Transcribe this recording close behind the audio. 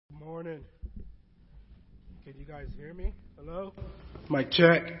Morning. Can you guys hear me? Hello? Mic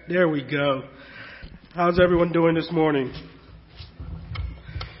check. There we go. How's everyone doing this morning?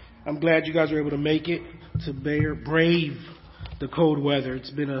 I'm glad you guys were able to make it to brave the cold weather. It's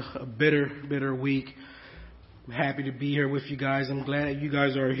been a bitter week. I'm happy to be here with you guys. I'm glad you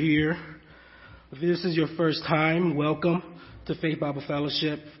guys are here. If this is your first time, welcome to Faith Bible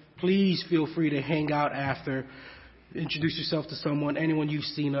Fellowship. Please feel free to hang out after. Introduce yourself to someone, anyone you've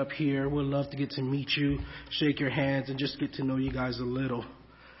seen up here. We'd love to get to meet you, shake your hands, and just get to know you guys a little.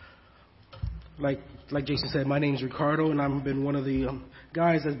 Like Jason said, my name's Ricardo, and I've been one of the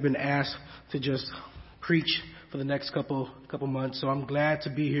guys that's been asked to just preach for the next couple months. So I'm glad to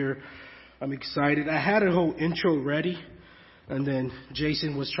be here. I'm excited. I had a whole intro ready, and then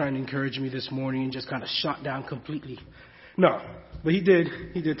Jason was trying to encourage me this morning and just kind of shot down completely. No, but he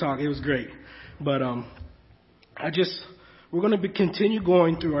did talk. It was great. But we're going to continue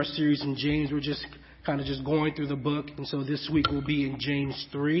going through our series in James. We're just kind of just going through the book. And so this week we'll be in James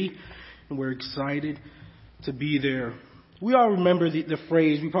 3, and we're excited to be there. We all remember the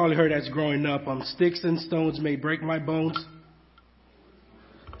phrase, we probably heard as growing up, sticks and stones may break my bones.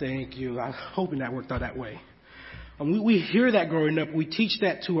 Thank you. I'm hoping that worked out that way. We hear that growing up. We teach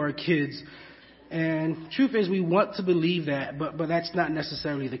that to our kids. And truth is, we want to believe that, but that's not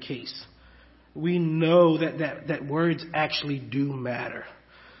necessarily the case. We know that words actually do matter.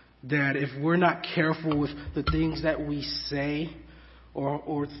 That if we're not careful with the things that we say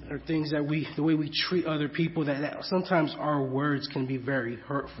or things that the way we treat other people, that sometimes our words can be very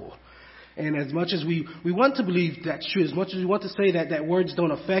hurtful. And as much as we want to believe that's true, as much as we want to say that words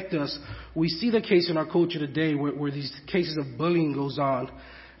don't affect us, we see the case in our culture today where these cases of bullying goes on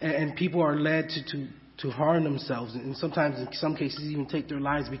and people are led to harm themselves, and sometimes in some cases even take their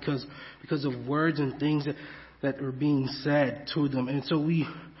lives because of words and things that are being said to them. And so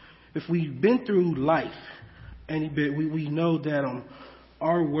if we've been through life any bit, we know that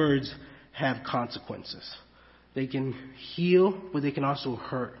our words have consequences. They can heal, but they can also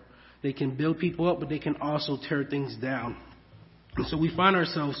hurt. They can build people up, but they can also tear things down. And so we find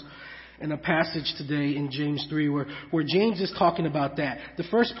ourselves in a passage today in James 3 where James is talking about that. The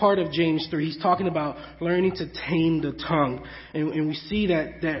first part of James 3, he's talking about learning to tame the tongue. And we see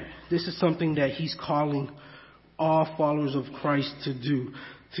that this is something that he's calling all followers of Christ to do,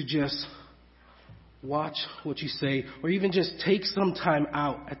 to just watch what you say, or even just take some time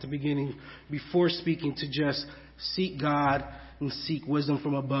out at the beginning before speaking to just seek God and seek wisdom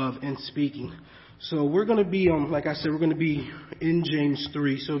from above in speaking. So we're going to be, like I said, we're going to be in James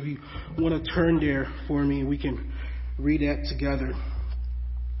 3. So if you want to turn there for me, we can read that together.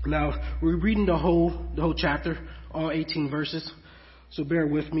 Now, we're reading the whole chapter, all 18 verses. So bear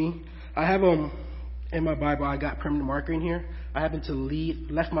with me. I have in my Bible, I got permanent marker in here. I happened to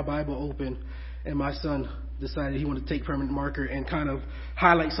left my Bible open, and my son decided he wanted to take permanent marker and kind of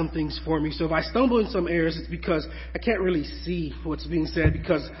highlight some things for me. So if I stumble in some areas, it's because I can't really see what's being said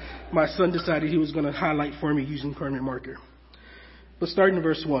because my son decided he was going to highlight for me using permanent marker. But starting in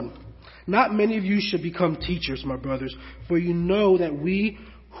verse 1. Not many of you should become teachers, my brothers, for you know that we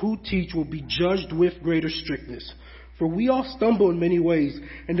who teach will be judged with greater strictness. For we all stumble in many ways,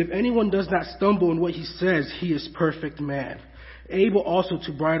 and if anyone does not stumble in what he says, he is perfect man, able also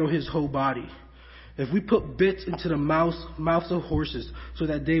to bridle his whole body. If we put bits into the mouths of horses so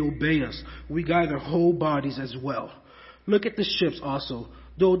that they obey us, we guide their whole bodies as well. Look at the ships also.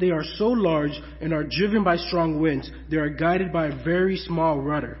 Though they are so large and are driven by strong winds, they are guided by a very small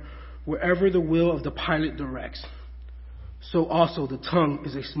rudder, wherever the will of the pilot directs. So also the tongue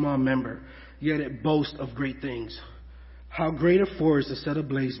is a small member, yet it boasts of great things. How great a forest is set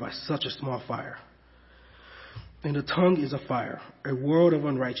ablaze by such a small fire. And the tongue is a fire, a world of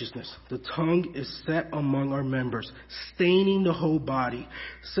unrighteousness. The tongue is set among our members, staining the whole body,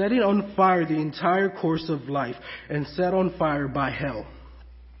 setting on fire the entire course of life, and set on fire by hell.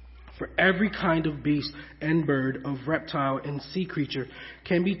 For every kind of beast and bird, of reptile and sea creature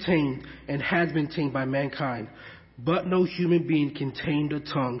can be tamed and has been tamed by mankind. But no human being can tame the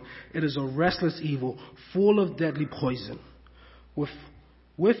tongue. It is a restless evil, full of deadly poison. With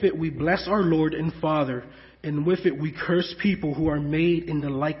it we bless our Lord and Father, and with it we curse people who are made in the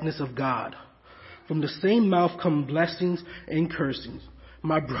likeness of God. From the same mouth come blessings and cursings.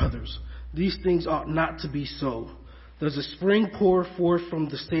 My brothers, these things ought not to be so. Does a spring pour forth from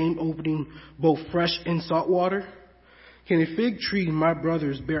the same opening both fresh and salt water? Can a fig tree, my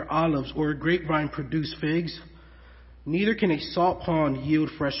brothers, bear olives, or a grapevine produce figs? Neither can a salt pond yield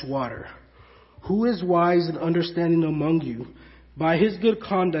fresh water. Who is wise and understanding among you? By his good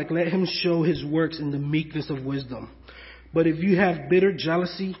conduct let him show his works in the meekness of wisdom. But if you have bitter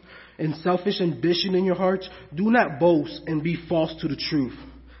jealousy and selfish ambition in your hearts, do not boast and be false to the truth.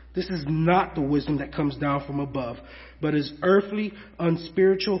 This is not the wisdom that comes down from above, but is earthly,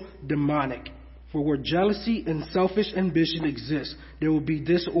 unspiritual, demonic. For where jealousy and selfish ambition exist, there will be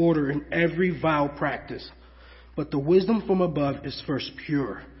disorder in every vile practice. But the wisdom from above is first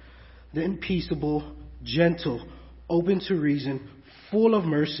pure, then peaceable, gentle, open to reason, full of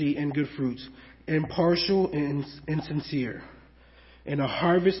mercy and good fruits, impartial and sincere. And a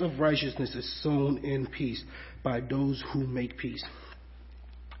harvest of righteousness is sown in peace by those who make peace.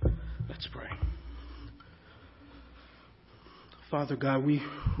 Let's pray. Father God,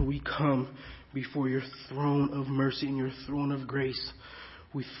 we come before your throne of mercy and your throne of grace.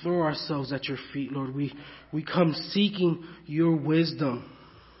 We throw ourselves at your feet, Lord. We come seeking your wisdom,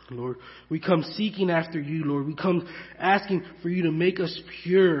 Lord. We come seeking after you, Lord. We come asking for you to make us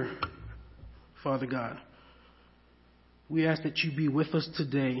pure, Father God. We ask that you be with us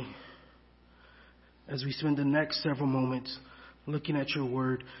today as we spend the next several moments looking at your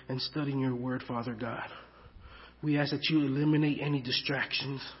word and studying your word, Father God. We ask that you eliminate any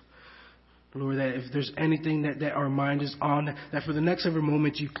distractions. Lord, that if there's anything that our mind is on, that for the next several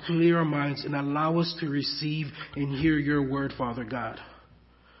moments you clear our minds and allow us to receive and hear your word, Father God.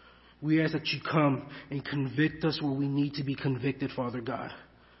 We ask that you come and convict us where we need to be convicted, Father God.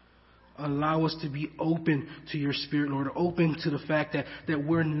 Allow us to be open to your spirit, Lord. Open to the fact that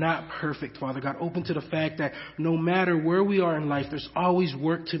we're not perfect, Father God. Open to the fact that no matter where we are in life, there's always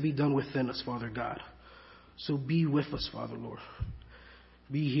work to be done within us, Father God. So be with us, Father, Lord.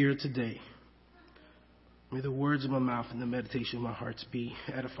 Be here today. May the words of my mouth and the meditation of my heart be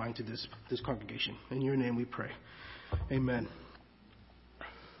edifying to this congregation. In your name we pray. Amen.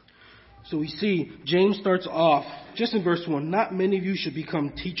 So we see James starts off just in verse 1. Not many of you should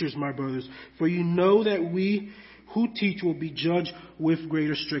become teachers, my brothers, for you know that we who teach will be judged with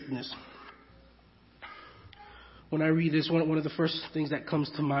greater strictness. When I read this, one of the first things that comes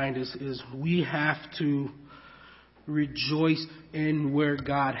to mind is we have to rejoice in where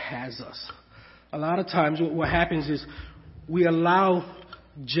God has us. A lot of times what happens is we allow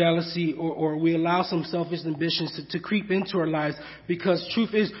jealousy or we allow some selfish ambitions to creep into our lives, because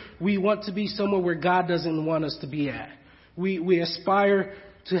truth is we want to be somewhere where God doesn't want us to be at. We aspire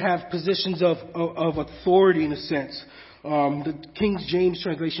to have positions of authority in a sense. The King James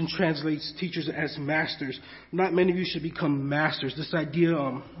translation translates teachers as masters. Not many of you should become masters. This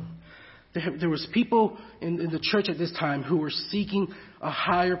idea, there was people in the church at this time who were seeking a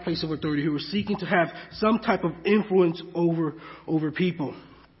higher place of authority, who were seeking to have some type of influence over people.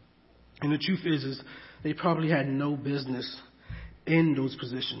 And the truth is they probably had no business in those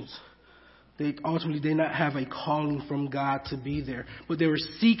positions. They ultimately did not have a calling from God to be there, but they were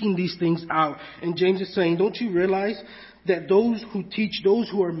seeking these things out. And James is saying, don't you realize that those who teach, those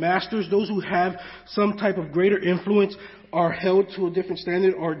who are masters, those who have some type of greater influence are held to a different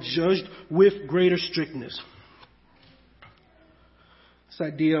standard, are judged with greater strictness? This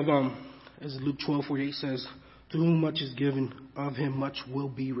idea of, as Luke 12:48 says, to whom much is given, of him much will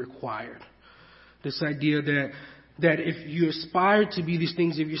be required. This idea that if you aspire to be these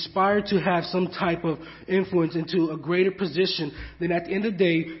things, if you aspire to have some type of influence into a greater position, then at the end of the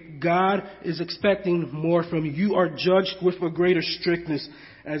day, God is expecting more from you. You are judged with a greater strictness,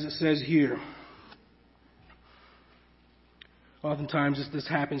 as it says here. Oftentimes this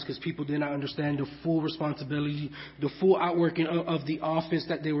happens because people did not understand the full responsibility, the full outworking of the office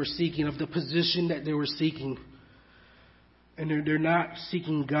that they were seeking, of the position that they were seeking. And they're not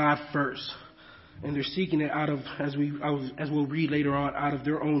seeking God first. And they're seeking it out of, as we'll read later on, out of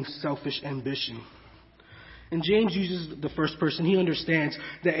their own selfish ambition. And James uses the first person. He understands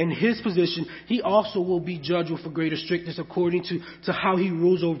that in his position, he also will be judged with a greater strictness according to how he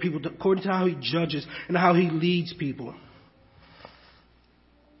rules over people, according to how he judges and how he leads people.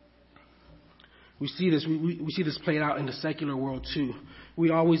 We see this. We see this played out in the secular world too. We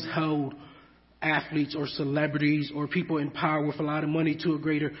always held athletes or celebrities or people in power with a lot of money to a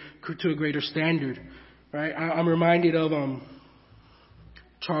greater standard, right? I'm reminded of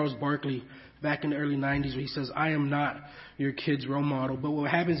Charles Barkley back in the early 90s, where he says, "I am not your kid's role model." But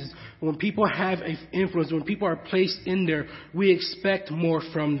what happens is when people have an influence, when people are placed in there, we expect more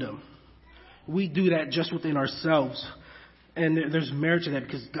from them. We do that just within ourselves. And there's merit to that,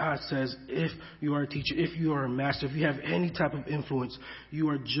 because God says if you are a teacher, if you are a master, if you have any type of influence, you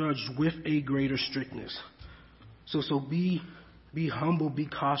are judged with a greater strictness. So be humble, be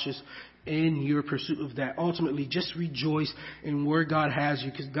cautious in your pursuit of that. Ultimately, just rejoice in where God has you,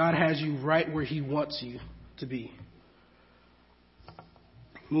 because God has you right where he wants you to be.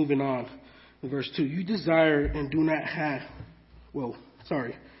 Moving on. Verse 2, you desire and do not have.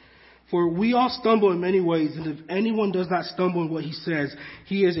 For we all stumble in many ways, and if anyone does not stumble in what he says,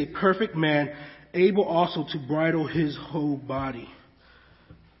 he is a perfect man, able also to bridle his whole body.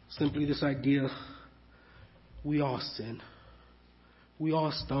 Simply this idea, we all sin. We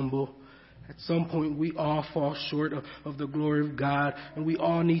all stumble. At some point, we all fall short of the glory of God, and we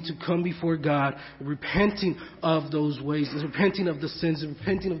all need to come before God, repenting of those ways, repenting of the sins, and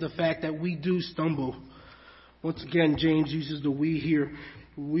repenting of the fact that we do stumble. Once again, James uses the we here.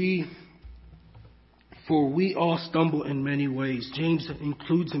 For we all stumble in many ways. James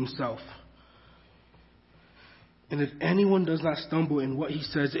includes himself. And if anyone does not stumble in what he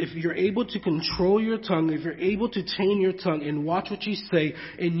says, if you're able to control your tongue, if you're able to tame your tongue and watch what you say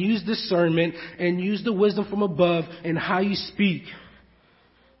and use discernment and use the wisdom from above and how you speak,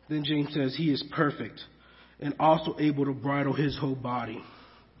 then James says he is perfect and also able to bridle his whole body.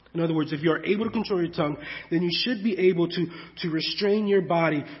 In other words, if you're able to control your tongue, then you should be able to restrain your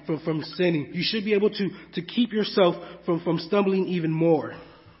body from sinning. You should be able to keep yourself from stumbling even more.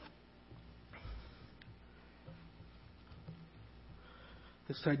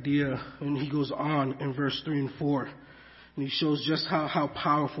 This idea, and he goes on in verse 3 and 4, and he shows just how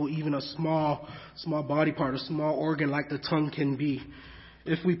powerful even a small body part, a small organ like the tongue can be.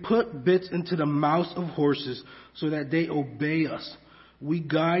 If we put bits into the mouths of horses so that they obey us, we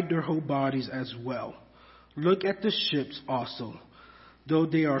guide their whole bodies as well. Look at the ships also. Though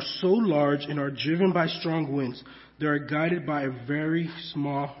they are so large and are driven by strong winds, they are guided by a very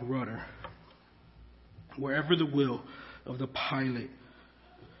small rudder, wherever the will of the pilot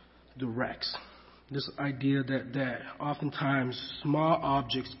directs. This idea that oftentimes small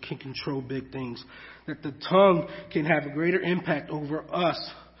objects can control big things, that the tongue can have a greater impact over us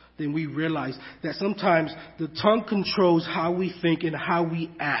than we realize, that sometimes the tongue controls how we think and how we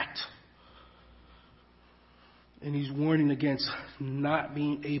act. And he's warning against not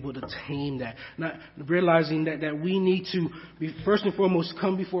being able to tame that, not realizing that we need to be, first and foremost,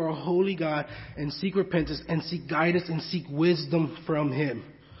 come before a holy God and seek repentance and seek guidance and seek wisdom from him.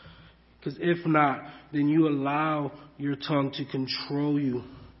 Because if not, then you allow your tongue to control you,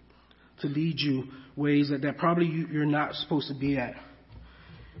 to lead you ways that probably you're not supposed to be at.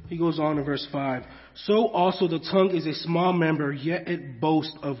 He goes on in verse 5. So also the tongue is a small member, yet it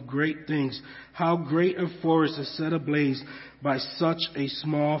boasts of great things. How great a forest is set ablaze by such a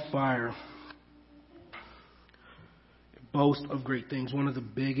small fire. It boasts of great things. One of the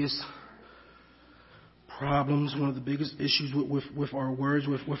biggest problems, one of the biggest issues with our words,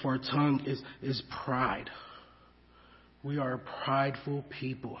 with our tongue is pride. We are a prideful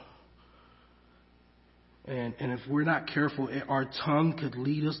people. And if we're not careful, our tongue could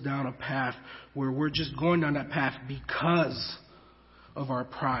lead us down a path where we're just going down that path because of our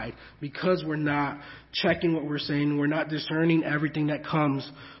pride, because we're not checking what we're saying, we're not discerning everything that comes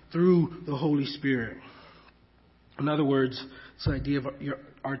through the Holy Spirit. In other words, it's the idea of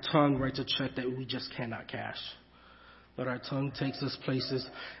our tongue writes a check that we just cannot cash. But our tongue takes us places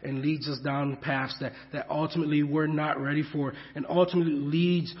and leads us down paths that ultimately we're not ready for, and ultimately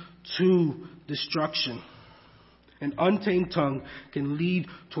leads to destruction. An untamed tongue can lead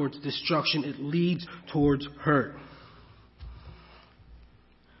towards destruction. It leads towards hurt.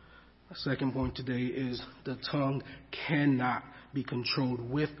 The second point today is the tongue cannot be controlled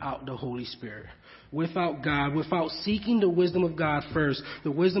without the Holy Spirit. Without God, without seeking the wisdom of God first,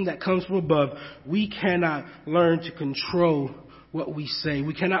 the wisdom that comes from above, we cannot learn to control what we say.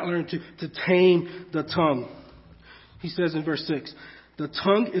 We cannot learn to tame the tongue. He says in verse 6, the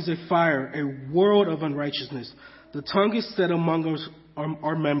tongue is a fire, a world of unrighteousness. The tongue is set among us,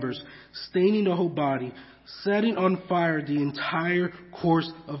 our members, staining the whole body, setting on fire the entire course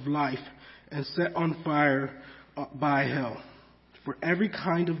of life, and set on fire by hell. For every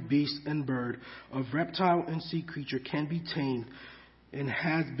kind of beast and bird, of reptile and sea creature can be tamed and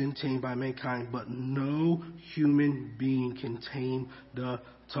has been tamed by mankind, but no human being can tame the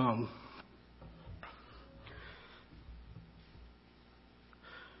tongue.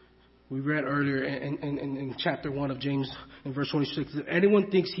 We read earlier in chapter 1 of James in verse 26, if anyone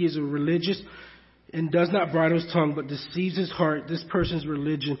thinks he is a religious and does not bridle his tongue but deceives his heart, this person's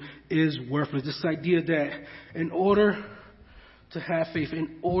religion is worthless. This idea that in order to have faith,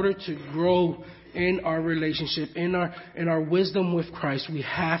 in order to grow in our relationship, in our wisdom with Christ, we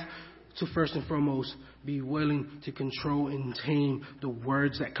have to first and foremost be willing to control and tame the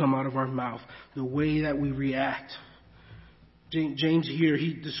words that come out of our mouth, the way that we react. James here,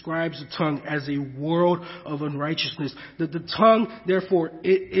 he describes the tongue as a world of unrighteousness. That the tongue, therefore,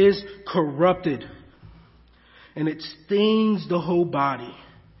 it is corrupted. And it stains the whole body.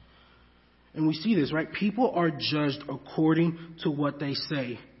 And we see this, right? People are judged according to what they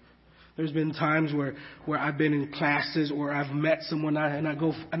say. There's been times where I've been in classes or I've met someone and I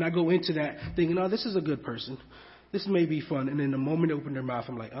go into that thinking, oh, this is a good person. This may be fun. And then the moment they open their mouth,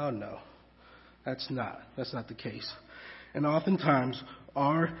 I'm like, oh no, that's not the case. And oftentimes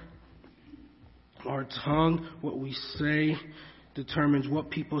our tongue, what we say, determines what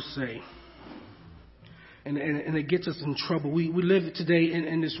people say. And it gets us in trouble. We live today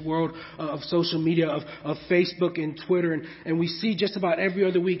in this world of social media, of Facebook and Twitter, and we see just about every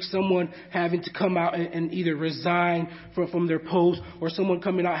other week someone having to come out and either resign from their post, or someone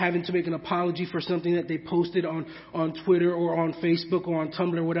coming out having to make an apology for something that they posted on Twitter or on Facebook or on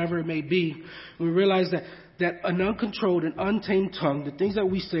Tumblr, whatever it may be. We realize that an uncontrolled and untamed tongue, the things that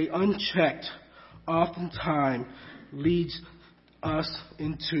we say unchecked, oftentimes leads us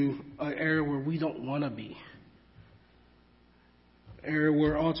into an area where we don't want to be. An area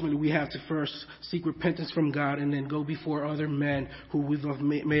where ultimately we have to first seek repentance from God and then go before other men who we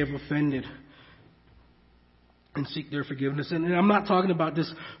may have offended and seek their forgiveness. And I'm not talking about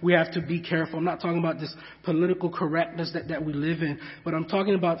this, we have to be careful. I'm not talking about this political correctness that we live in. But I'm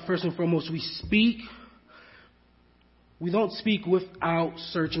talking about, first and foremost, we don't speak without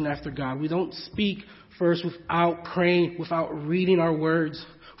searching after God. We don't speak first without praying, without reading our words,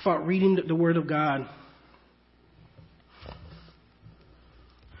 without reading the Word of God.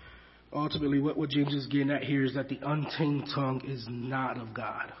 Ultimately, what James is getting at here is that the untamed tongue is not of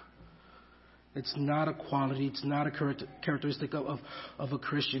God. It's not a quality. It's not a characteristic of a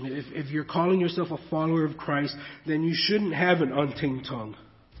Christian. If you're calling yourself a follower of Christ, then you shouldn't have an untamed tongue.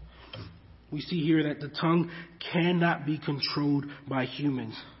 We see here that the tongue cannot be controlled by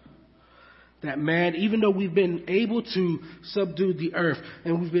humans. That man, even though we've been able to subdue the earth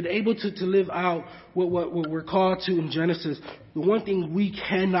and we've been able to live out what we're called to in Genesis, the one thing we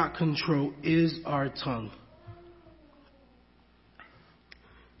cannot control is our tongue.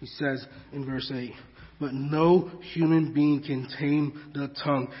 He says in verse 8, but no human being can tame the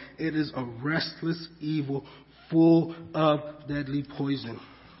tongue. It is a restless evil full of deadly poison.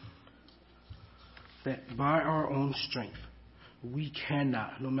 That by our own strength, we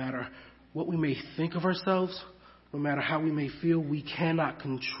cannot, no matter what we may think of ourselves, no matter how we may feel, we cannot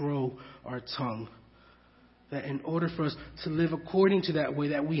control our tongue. That in order for us to live according to that way,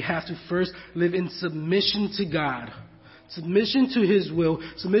 that we have to first live in submission to God, submission to His will,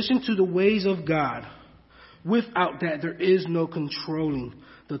 submission to the ways of God. Without that, there is no controlling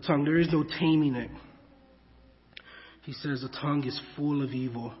the tongue. There is no taming it. He says the tongue is full of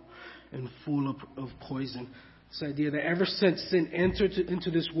evil and full of poison. This idea that ever since sin entered into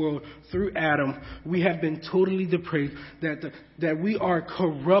this world through Adam, we have been totally depraved, that we are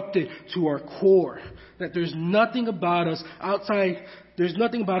corrupted to our core, that there's nothing about us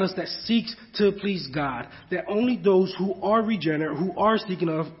that seeks to please God, that only those who are regenerate, who are seeking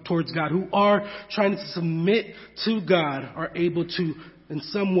towards God, who are trying to submit to God are able to in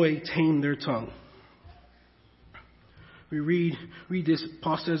some way tame their tongue. We read this,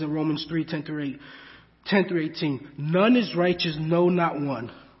 Paul says in Romans 3:10 through 18, none is righteous, no, not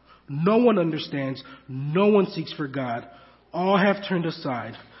one. No one understands, no one seeks for God. All have turned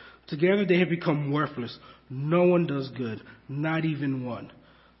aside. Together they have become worthless. No one does good, not even one.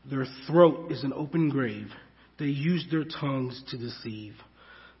 Their throat is an open grave. They use their tongues to deceive.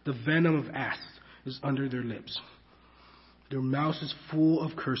 The venom of asps is under their lips. Their mouth is full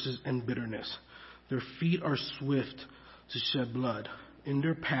of curses and bitterness. Their feet are swift to shed blood. In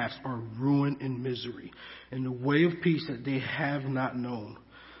their paths are ruin and misery, and the way of peace that they have not known.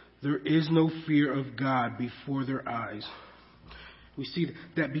 There is no fear of God before their eyes. We see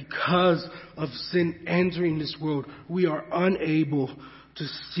that because of sin entering this world, we are unable to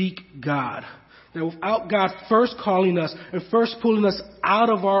seek God. That without God first calling us and first pulling us out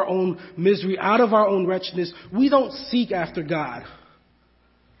of our own misery, out of our own wretchedness, we don't seek after God.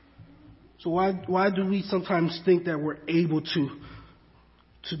 So why do we sometimes think that we're able to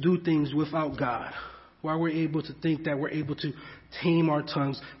do things without God? Why we're able to think that we're able to tame our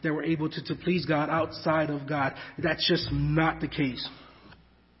tongues, that we're able to please God outside of God? That's just not the case.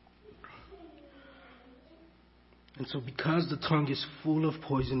 And so because the tongue is full of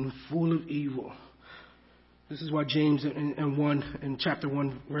poison, full of evil, this is why James in chapter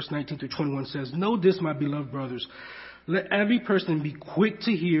 1, verse 19 through 21 says, know this, my beloved brothers. Let every person be quick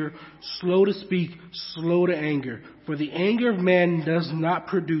to hear, slow to speak, slow to anger. For the anger of man does not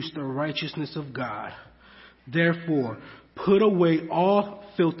produce the righteousness of God. Therefore, put away all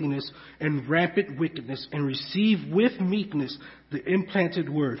filthiness and rampant wickedness, and receive with meekness the implanted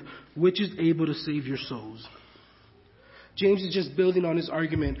word, which is able to save your souls. James is just building on his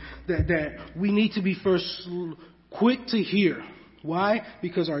argument that we need to be first quick to hear. Why?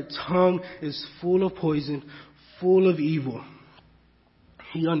 Because our tongue is full of poison, full of evil.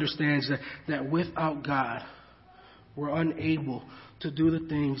 He understands that without God, we're unable to do the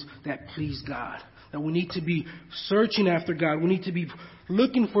things that please God. That we need to be searching after God. We need to be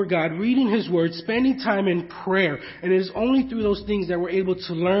looking for God, reading His Word, spending time in prayer. And it is only through those things that we're able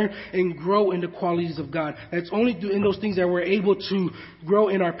to learn and grow in the qualities of God. It's only in those things that we're able to grow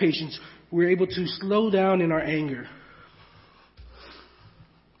in our patience. We're able to slow down in our anger.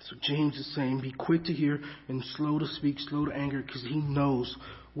 So James is saying, be quick to hear and slow to speak, slow to anger, because he knows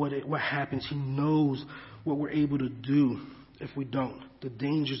what happens. He knows what we're able to do if we don't. The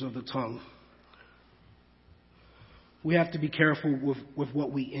dangers of the tongue. We have to be careful with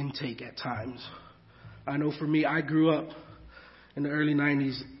what we intake at times. I know for me, I grew up in the early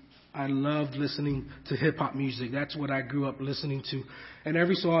 90s. I loved listening to hip-hop music. That's what I grew up listening to. And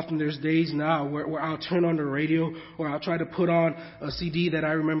every so often there's days now where I'll turn on the radio or I'll try to put on a CD that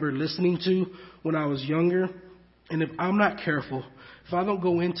I remember listening to when I was younger. And if I'm not careful, if I don't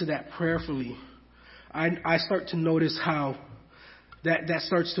go into that prayerfully, I start to notice how that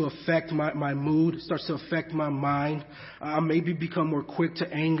starts to affect my mood, starts to affect my mind. I maybe become more quick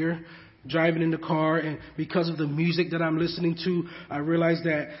to anger, driving in the car, and because of the music that I'm listening to, I realize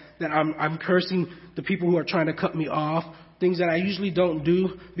that I'm cursing the people who are trying to cut me off, things that I usually don't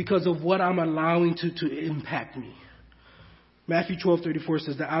do because of what I'm allowing to impact me. Matthew 12:34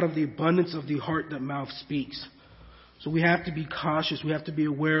 says that out of the abundance of the heart the mouth speaks. So we have to be cautious. We have to be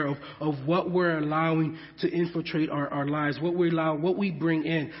aware of what we're allowing to infiltrate our lives, what we bring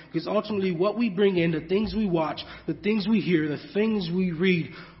in. Because ultimately what we bring in, the things we watch, the things we hear, the things we read,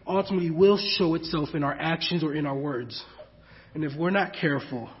 ultimately will show itself in our actions or in our words. And if we're not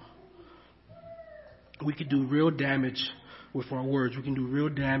careful, we could do real damage with our words. We can do real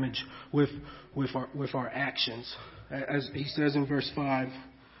damage with our actions. As he says in verse 5,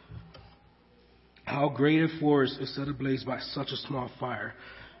 how great a forest is set ablaze by such a small fire.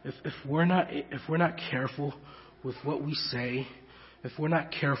 If we're not careful with what we say, if we're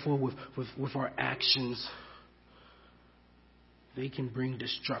not careful with our actions, they can bring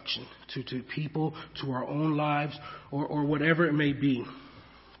destruction to people, to our own lives, or whatever it may be.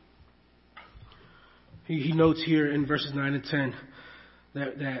 He notes here in verses 9 and 10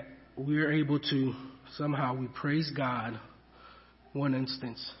 that we are able to somehow we praise God. One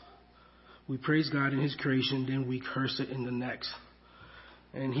instance, we praise God in His creation, then we curse it in the next.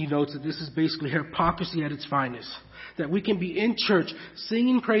 And he notes that this is basically hypocrisy at its finest. That we can be in church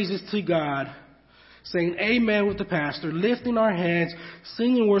singing praises to God, saying amen with the pastor, lifting our hands,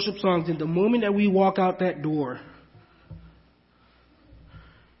 singing worship songs, and the moment that we walk out that door,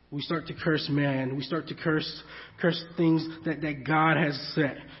 we start to curse man. We start to curse things that God has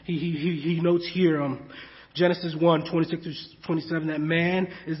set. He notes here, Genesis 1:26-27, that man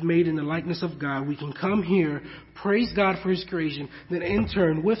is made in the likeness of God. We can come here, praise God for His creation, then in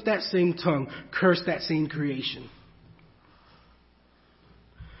turn, with that same tongue, curse that same creation.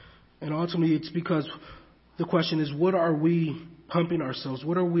 And ultimately, it's because the question is, what are we pumping ourselves?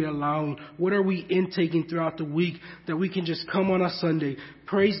 What are we allowing? What are we intaking throughout the week that we can just come on a Sunday,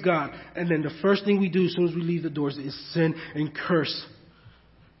 praise God, and then the first thing we do as soon as we leave the doors is sin and curse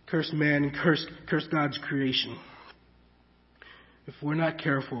man and curse God's creation. If we're not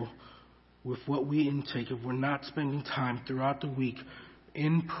careful with what we intake, if we're not spending time throughout the week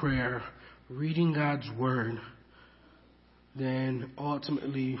in prayer, reading God's Word, then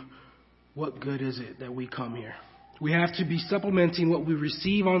ultimately, what good is it that we come here? We have to be supplementing what we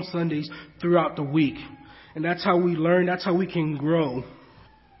receive on Sundays throughout the week. And that's how we learn, that's how we can grow.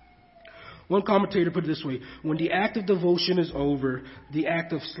 One commentator put it this way: when the act of devotion is over, the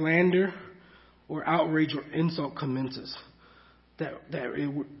act of slander or outrage or insult commences.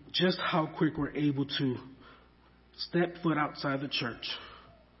 Just how quick we're able to step foot outside the church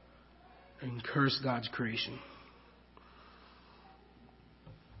and curse God's creation.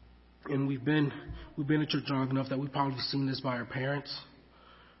 And we've been in church long enough that we've probably seen this by our parents.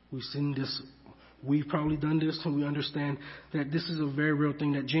 We've seen this. We've probably done this, and we understand that this is a very real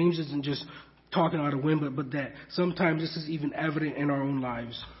thing, that James isn't just talking out of wind, but that sometimes this is even evident in our own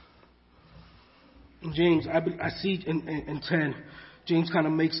lives. In James, I see in 10, James kind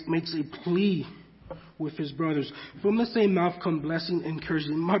of makes a plea with his brothers. From the same mouth come blessing and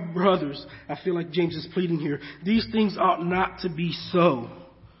cursing. My brothers, I feel like James is pleading here, these things ought not to be so.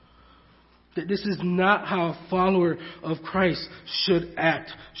 That this is not how a follower of Christ should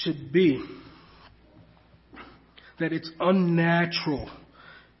act, should be. That it's unnatural.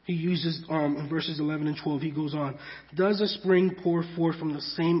 He uses, in verses 11 and 12, he goes on, does a spring pour forth from the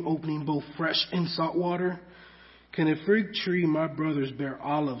same opening both fresh and salt water? Can a fig tree, my brothers, bear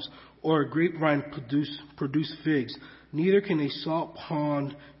olives, or a grapevine produce figs? Neither can a salt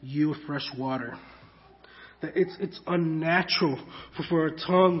pond yield fresh water. That it's unnatural for a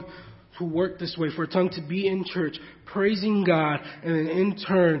tongue to work this way, for a tongue to be in church, praising God, and then in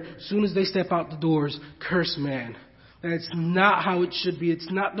turn, as soon as they step out the doors, curse man. That's not how it should be.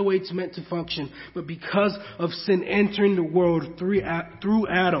 It's not the way it's meant to function. But because of sin entering the world through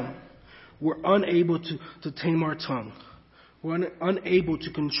Adam, we're unable to tame our tongue. We're unable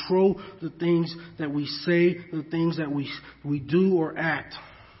to control the things that we say, the things that we do or act.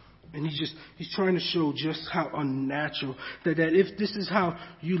 And he's trying to show just how unnatural, that if this is how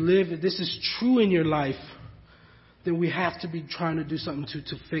you live, if this is true in your life, then we have to be trying to do something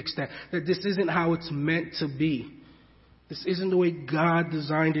to fix that. That this isn't how it's meant to be. This isn't the way God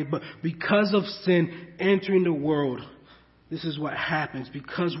designed it, but because of sin entering the world, this is what happens.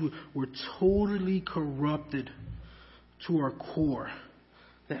 Because we're totally corrupted to our core,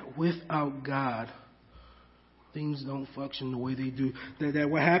 that without God, things don't function the way they do. That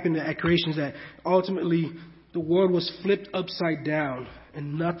what happened at creation is that ultimately the world was flipped upside down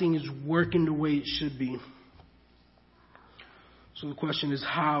and nothing is working the way it should be. So the question is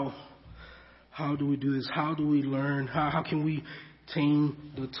how do we do this? How do we learn? How can we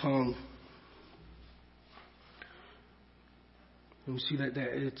tame the tongue? And we see that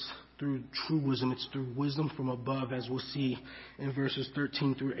it's through true wisdom. It's through wisdom from above, as we'll see in verses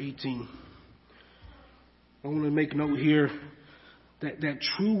 13 through 18. I want to make note here that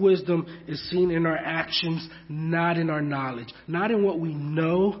true wisdom is seen in our actions, not in our knowledge. Not in what we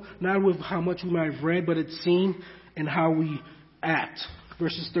know, not with how much we might have read, but it's seen in how we act.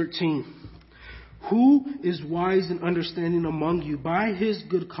 Verses 13. Who is wise and understanding among you? By his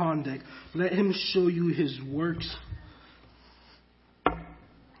good conduct, let him show you his works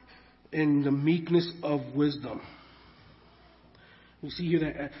in the meekness of wisdom. We see here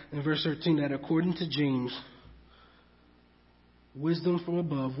that in verse 13 that according to James, wisdom from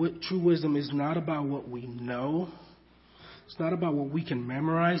above, true wisdom is not about what we know. It's not about what we can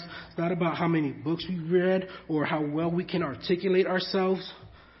memorize. It's not about how many books we've read or how well we can articulate ourselves.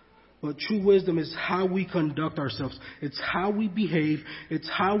 But true wisdom is how we conduct ourselves. It's how we behave. It's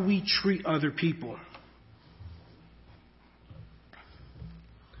how we treat other people.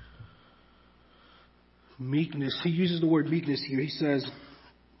 Meekness. He uses the word meekness here. He says,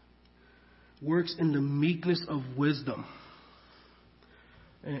 works in the meekness of wisdom.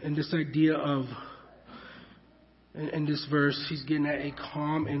 And this idea of, in this verse, he's getting at a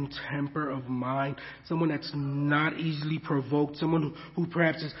calm and temper of mind. Someone that's not easily provoked. Someone who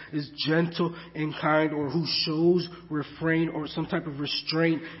perhaps is gentle and kind, or who shows refrain or some type of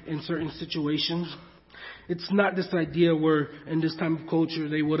restraint in certain situations. It's not this idea where in this time of culture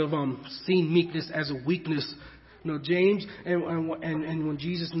they would have seen meekness as a weakness. No, James and when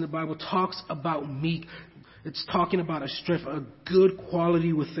Jesus in the Bible talks about meek, it's talking about a strength, a good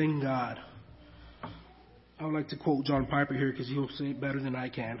quality within God. I would like to quote John Piper here because he'll say it better than I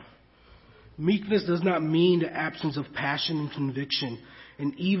can. Meekness does not mean the absence of passion and conviction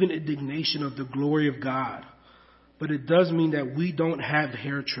and even indignation of the glory of God. But it does mean that we don't have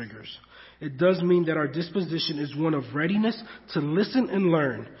hair triggers. It does mean that our disposition is one of readiness to listen and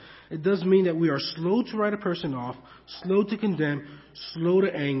learn. It does mean that we are slow to write a person off, slow to condemn, slow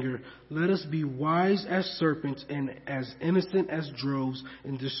to anger. Let us be wise as serpents and as innocent as doves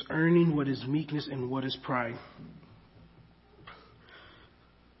in discerning what is meekness and what is pride.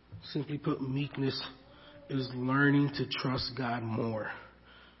 Simply put, meekness is learning to trust God more.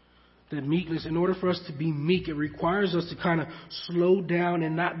 That meekness, in order for us to be meek, it requires us to kind of slow down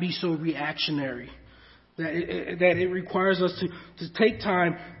and not be so reactionary. That it requires us to take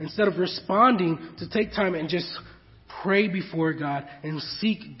time, instead of responding, to take time and just pray before God and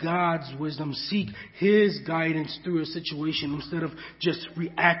seek God's wisdom, seek His guidance through a situation instead of just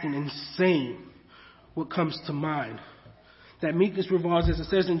reacting and saying what comes to mind. That meekness revolves, as it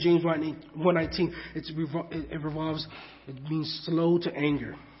says in James 1:19, it revolves, it means slow to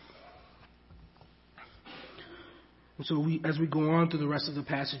anger. And so as we go on through the rest of the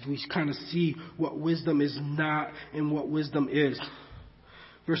passage, we kind of see what wisdom is not and what wisdom is.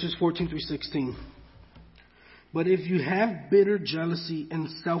 Verses 14 through 16. But if you have bitter jealousy and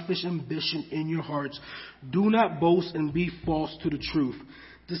selfish ambition in your hearts, do not boast and be false to the truth.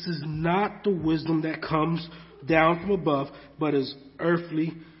 This is not the wisdom that comes down from above, but is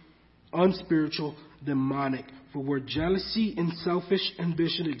earthly, unspiritual, demonic. For where jealousy and selfish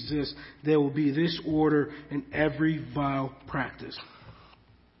ambition exist, there will be disorder in every vile practice.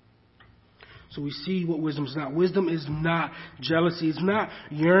 So we see what wisdom is not. Wisdom is not jealousy. It's not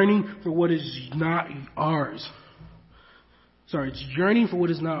yearning for what is not ours. It's yearning for what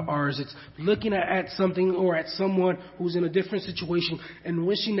is not ours. It's looking at something or at someone who's in a different situation and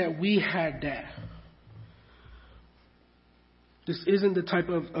wishing that we had that. This isn't the type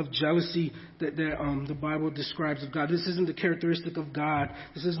of jealousy that the Bible describes of God. This isn't the characteristic of God.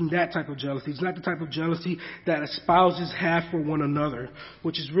 This isn't that type of jealousy. It's not the type of jealousy that spouses have for one another,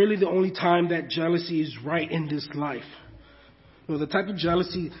 which is really the only time that jealousy is right in this life. No, the type of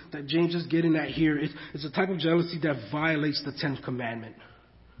jealousy that James is getting at here is the type of jealousy that violates the 10th commandment.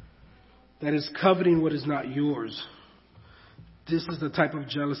 That is coveting what is not yours. This is the type of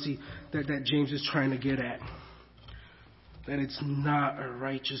jealousy that James is trying to get at. That it's not a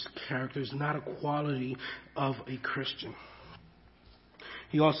righteous character. It's not a quality of a Christian.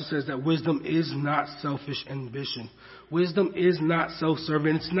 He also says that wisdom is not selfish ambition. Wisdom is not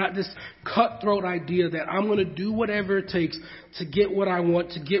self-serving. It's not this cutthroat idea that I'm going to do whatever it takes to get what I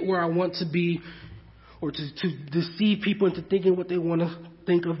want, to get where I want to be, or to deceive people into thinking what they want to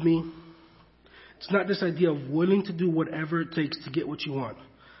think of me. It's not this idea of willing to do whatever it takes to get what you want,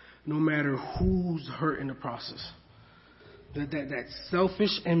 no matter who's hurt in the process. That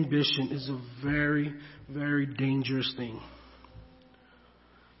selfish ambition is a very, very dangerous thing.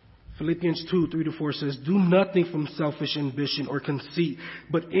 Philippians 2:3-4 says, "Do nothing from selfish ambition or conceit,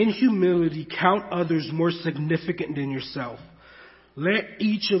 but in humility count others more significant than yourself. Let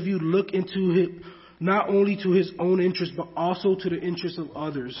each of you look into it, not only to his own interest, but also to the interest of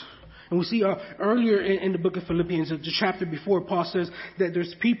others." And we see earlier in the book of Philippians, the chapter before, Paul says that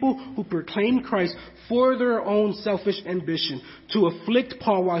there's people who proclaim Christ for their own selfish ambition, to afflict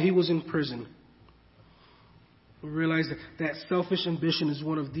Paul while he was in prison. We realize that selfish ambition is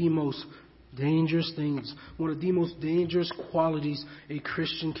one of the most dangerous things, one of the most dangerous qualities a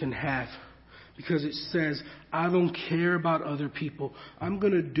Christian can have. Because it says, I don't care about other people. I'm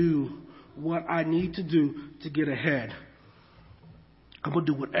going to do what I need to do to get ahead. I'm going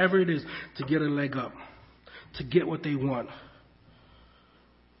to do whatever it is to get a leg up, to get what they want.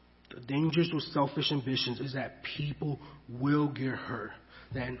 The dangers with selfish ambitions is that people will get hurt.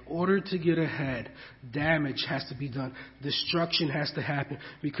 That in order to get ahead, damage has to be done. Destruction has to happen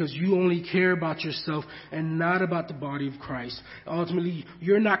because you only care about yourself and not about the body of Christ. Ultimately,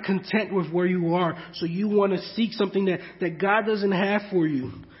 you're not content with where you are, so you want to seek something that God doesn't have for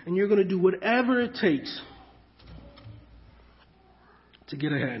you. And you're going to do whatever it takes to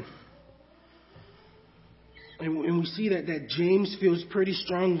get ahead. And we see that James feels pretty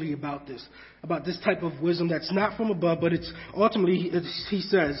strongly about this type of wisdom that's not from above, but it's ultimately, he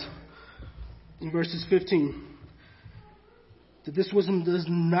says in verses 15, that this wisdom does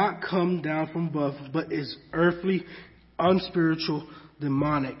not come down from above, but is earthly, unspiritual,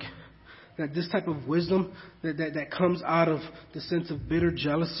 demonic. That this type of wisdom that comes out of the sense of bitter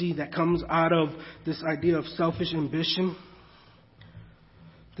jealousy, that comes out of this idea of selfish ambition,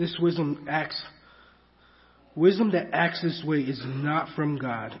 this wisdom that acts this way is not from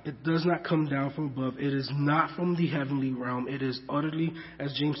God. It does not come down from above. It is not from the heavenly realm. It is utterly,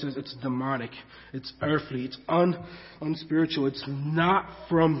 as James says, it's demonic. It's earthly. It's unspiritual. It's not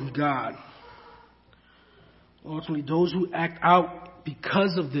from God. Ultimately, those who act out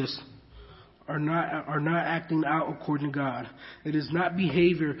because of this are not acting out according to God. It is not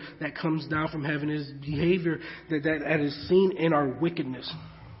behavior that comes down from heaven. It is behavior that is seen in our wickedness.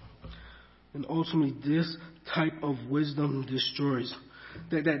 And ultimately, this type of wisdom destroys.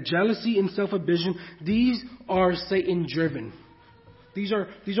 That jealousy and self-ambition, these are Satan-driven. These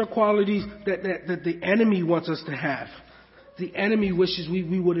are qualities that the enemy wants us to have. The enemy wishes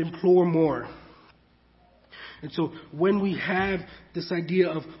we would implore more. And so when we have this idea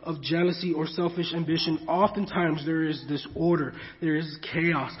of jealousy or selfish ambition, oftentimes there is disorder, there is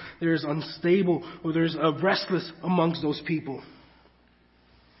chaos, there is unstable, or there is a restless amongst those people.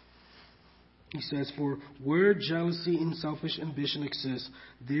 He says, for where jealousy and selfish ambition exist,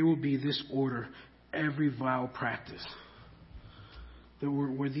 there will be disorder, every vile practice.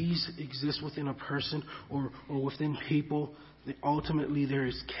 Where these exist within a person or within people, ultimately there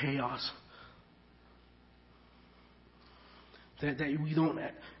is chaos. That we don't,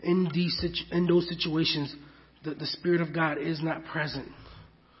 in those situations, the Spirit of God is not present.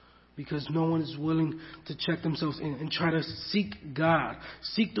 Because no one is willing to check themselves and try to seek God.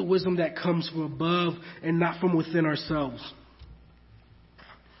 Seek the wisdom that comes from above and not from within ourselves.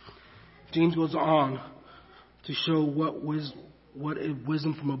 James goes on to show what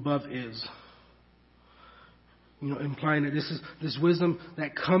wisdom from above is. Implying that this wisdom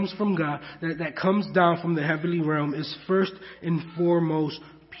that comes from God, that comes down from the heavenly realm, is first and foremost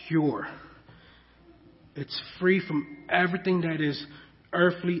pure. It's free from everything that is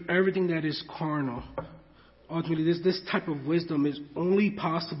earthly, everything that is carnal. Ultimately, this type of wisdom is only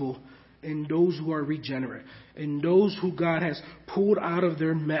possible in those who are regenerate, in those who God has pulled out of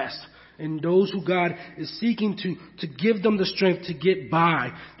their mess, in those who God is seeking to give them the strength to get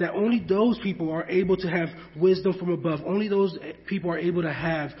by. That only those people are able to have wisdom from above. Only those people are able to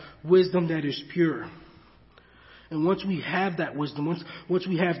have wisdom that is pure. And once we have that wisdom, once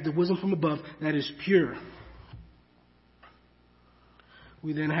we have the wisdom from above that is pure,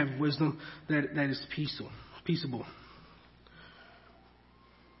 we then have wisdom that is peaceable.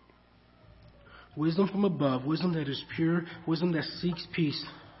 Wisdom from above, wisdom that is pure, wisdom that seeks peace.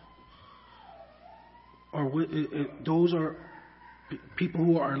 Those are people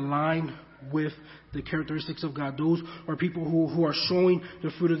who are aligned with the characteristics of God. Those are people who are showing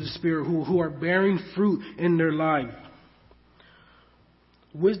the fruit of the Spirit, who are bearing fruit in their life.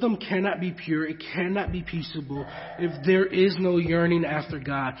 Wisdom cannot be pure, it cannot be peaceable if there is no yearning after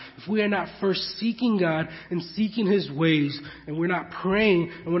God. If we are not first seeking God and seeking His ways, and we're not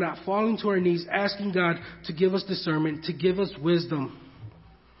praying and we're not falling to our knees asking God to give us discernment, to give us wisdom.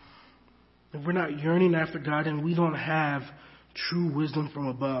 If we're not yearning after God, and we don't have true wisdom from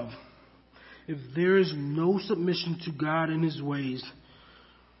above. If there is no submission to God and His ways,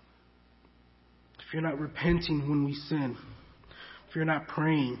 if you're not repenting when we sin, if you're not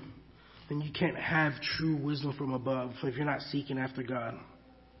praying, then you can't have true wisdom from above if you're not seeking after God.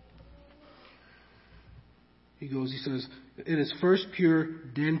 He says, it is first pure,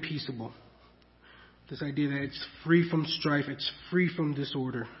 then peaceable. This idea that it's free from strife, it's free from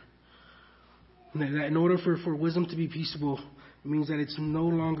disorder. And that in order for wisdom to be peaceable, it means that it's no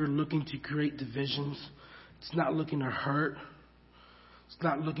longer looking to create divisions. It's not looking to hurt. It's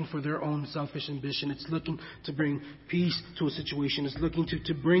not looking for their own selfish ambition. It's looking to bring peace to a situation. It's looking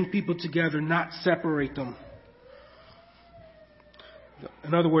to bring people together, not separate them.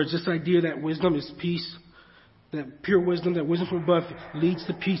 In other words, this idea that wisdom is peace, that pure wisdom, that wisdom from above leads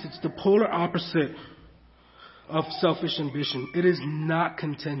to peace. It's the polar opposite of selfish ambition. It is not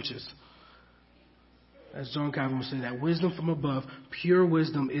contentious. As John Calvin would say, that wisdom from above, pure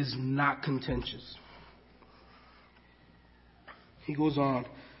wisdom, is not contentious. He goes on.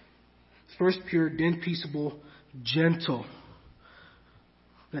 First pure, then peaceable, gentle.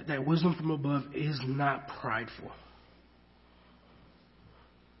 That wisdom from above is not prideful.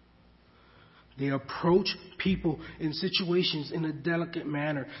 They approach people in situations in a delicate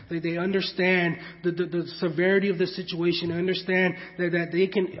manner. They understand the severity of the situation. They understand that they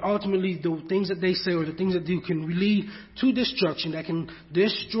can ultimately, the things that they say or the things that they do can lead to destruction, that can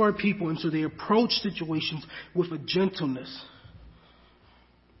destroy people. And so they approach situations with a gentleness,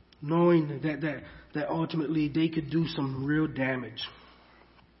 knowing that ultimately they could do some real damage.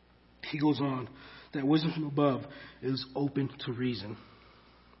 He goes on, that wisdom from above is open to reason.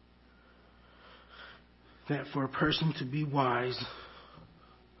 That for a person to be wise,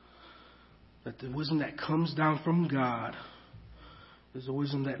 that the wisdom that comes down from God is the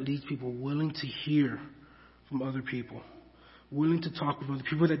wisdom that leads people willing to hear from other people, willing to talk with other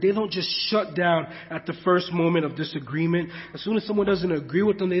people, that they don't just shut down at the first moment of disagreement. As soon as someone doesn't agree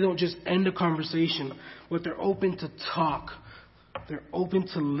with them, they don't just end the conversation, but they're open to talk. They're open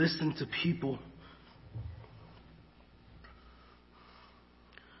to listen to people.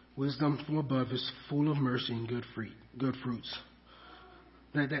 Wisdom from above is full of mercy and good fruits.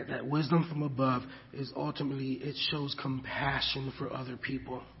 That wisdom from above is ultimately, it shows compassion for other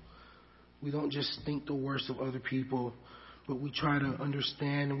people. We don't just think the worst of other people, but we try to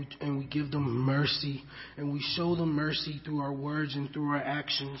understand and we give them mercy. And we show them mercy through our words and through our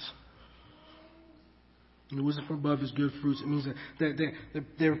actions. And the wisdom from above is good fruits. It means that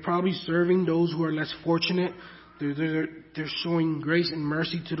they're probably serving those who are less fortunate. They're showing grace and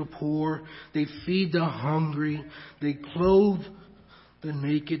mercy to the poor. They feed the hungry. They clothe the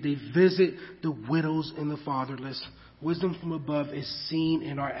naked. They visit the widows and the fatherless. Wisdom from above is seen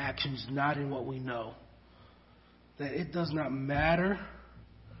in our actions, not in what we know. That it does not matter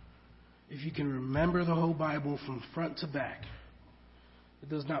if you can remember the whole Bible from front to back. It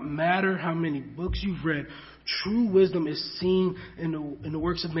does not matter how many books you've read. True wisdom is seen in the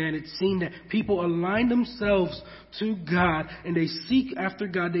works of man. It's seen that people align themselves to God and they seek after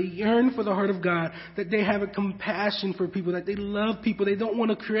God. They yearn for the heart of God. That they have a compassion for people. That they love people. They don't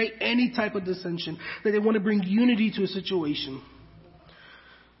want to create any type of dissension. That they want to bring unity to a situation.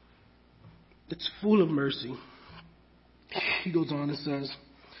 It's full of mercy. He goes on and says,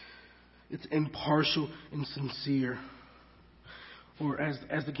 it's impartial and sincere. Or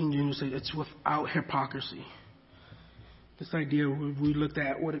as the King James would say, it's without hypocrisy. This idea, we looked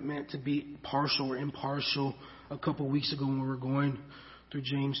at what it meant to be partial or impartial a couple weeks ago when we were going through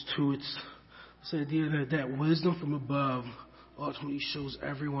James 2. It's this idea that wisdom from above ultimately shows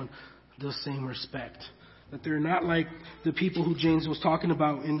everyone the same respect. That they're not like the people who James was talking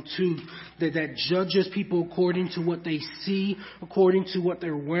about in 2, that judges people according to what they see, according to what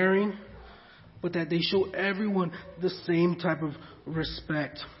they're wearing, but that they show everyone the same type of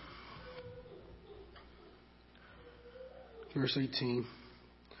respect. Verse 18.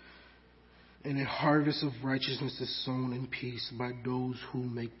 And a harvest of righteousness is sown in peace by those who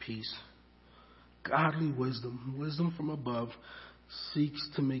make peace. Godly wisdom, wisdom from above, seeks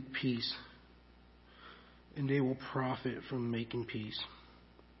to make peace, and they will profit from making peace.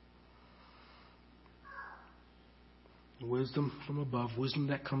 Wisdom from above, wisdom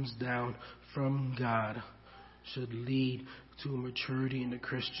that comes down from God, should lead to maturity in the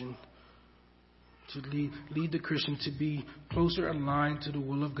Christian. To lead the Christian to be closer aligned to the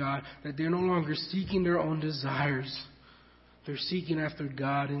will of God, that they're no longer seeking their own desires. They're seeking after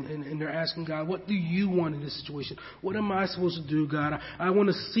God, and they're asking God, what do you want in this situation? What am I supposed to do, God? I want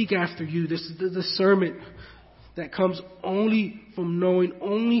to seek after you. This is the discernment that comes only from knowing,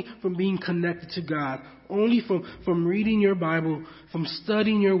 only from being connected to God, only from reading your Bible, from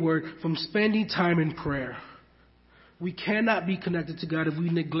studying your word, from spending time in prayer. We cannot be connected to God if we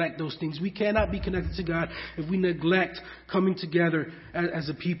neglect those things. We cannot be connected to God if we neglect coming together as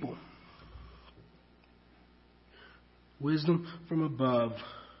a people. Wisdom from above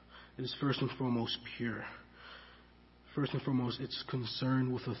is first and foremost pure. First and foremost, it's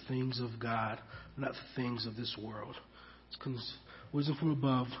concerned with the things of God, not the things of this world. Wisdom from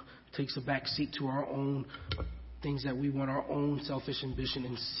above takes a back seat to our own things that we want, our own selfish ambition,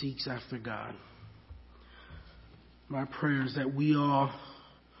 and seeks after God. My prayer is that we all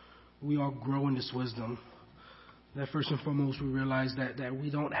grow in this wisdom. That first and foremost we realize that we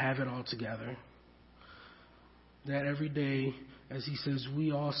don't have it all together. That every day, as he says,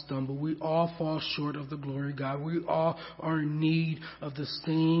 we all stumble. We all fall short of the glory of God. We all are in need of the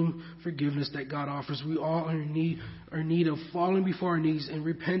same forgiveness that God offers. We all are in need of falling before our knees and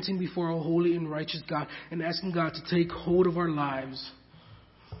repenting before our holy and righteous God and asking God to take hold of our lives.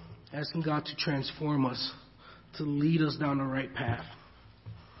 Asking God to transform us, to lead us down the right path.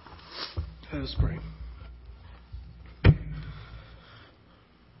 Let us pray.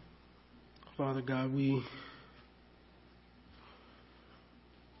 Father God, we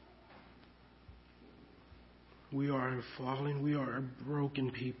are falling. We are a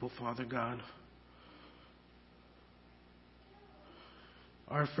broken people, Father God.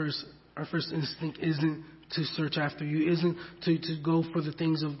 Our first instinct isn't to search after you, isn't to go for the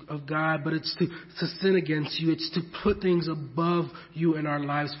things of God, but it's to sin against you. It's to put things above you in our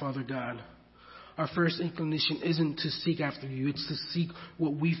lives, Father God. Our first inclination isn't to seek after you. It's to seek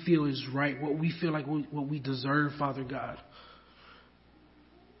what we feel is right, what we feel like what we deserve, Father God.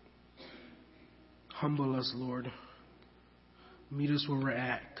 Humble us, Lord. Meet us where we're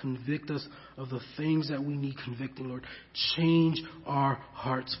at. Convict us of the things that we need convicting, Lord. Change our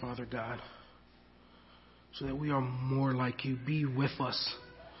hearts, Father God, so that we are more like you. Be with us.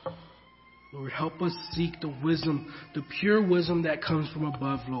 Lord, help us seek the wisdom, the pure wisdom that comes from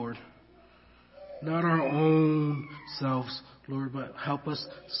above, Lord. Not our own selves, Lord, but help us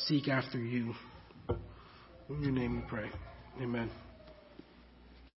seek after you. In your name we pray. Amen.